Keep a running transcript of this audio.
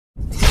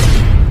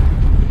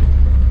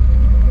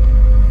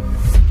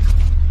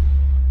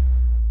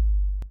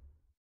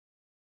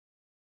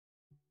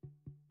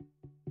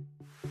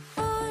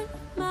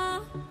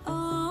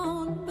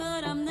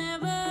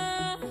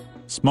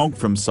Smoke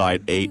from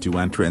Site A to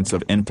entrance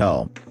of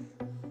Intel.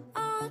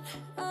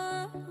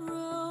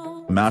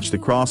 Match the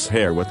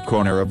crosshair with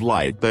corner of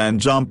light, then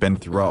jump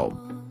and throw.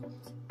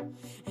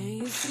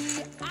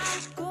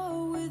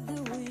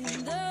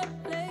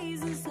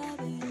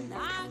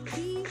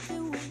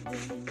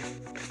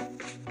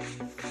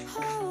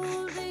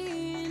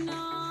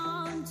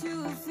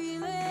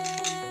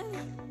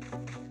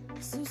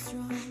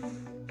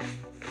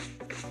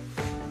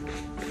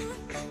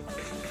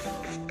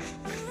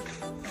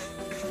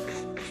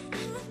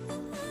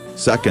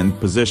 Second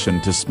position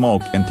to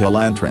smoke until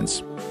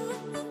entrance.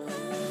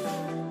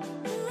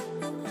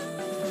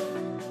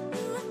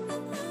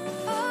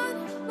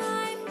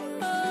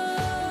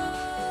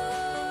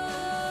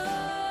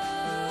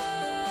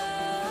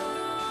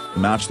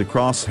 Match the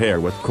crosshair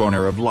with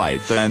corner of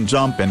light, then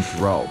jump and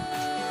throw.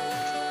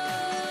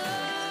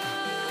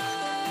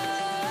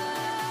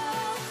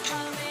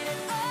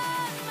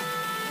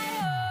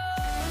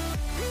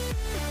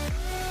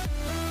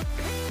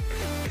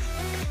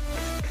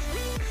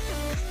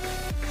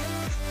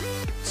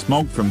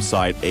 Smoke from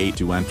Site A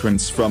to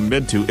entrance from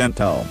mid to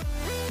Intel.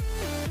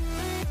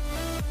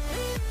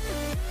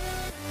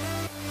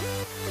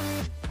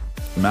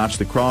 Match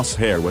the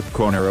crosshair with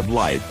corner of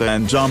light,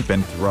 then jump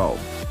and throw.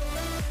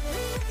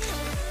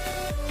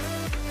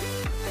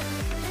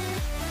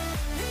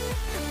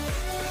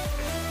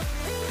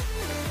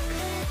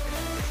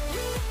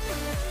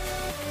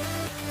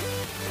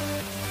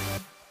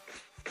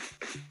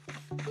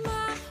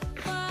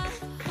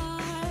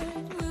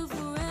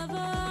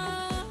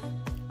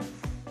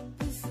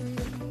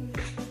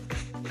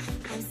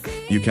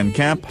 You can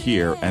camp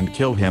here and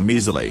kill him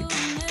easily.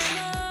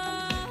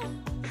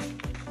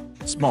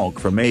 Smoke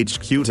from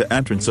HQ to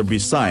entrance of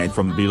B-side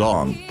from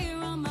Belong.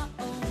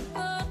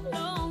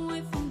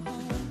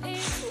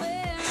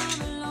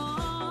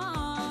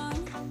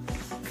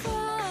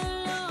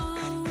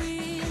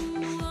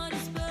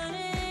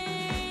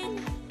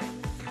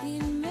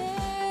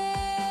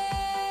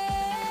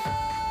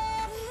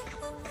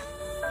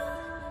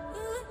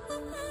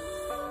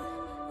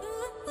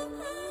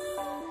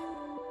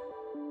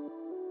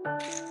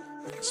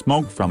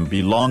 Smoke from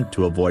Belong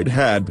to avoid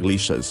head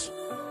glitches.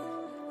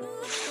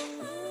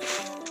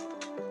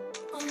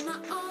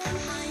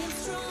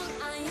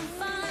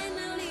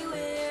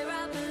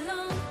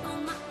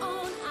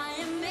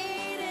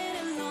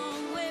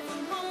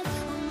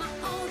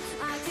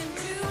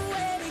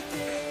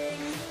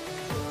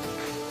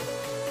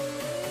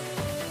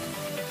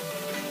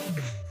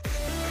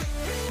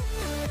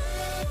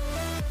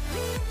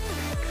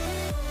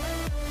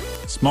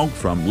 Smoke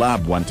from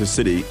Lab 1 to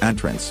City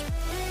entrance.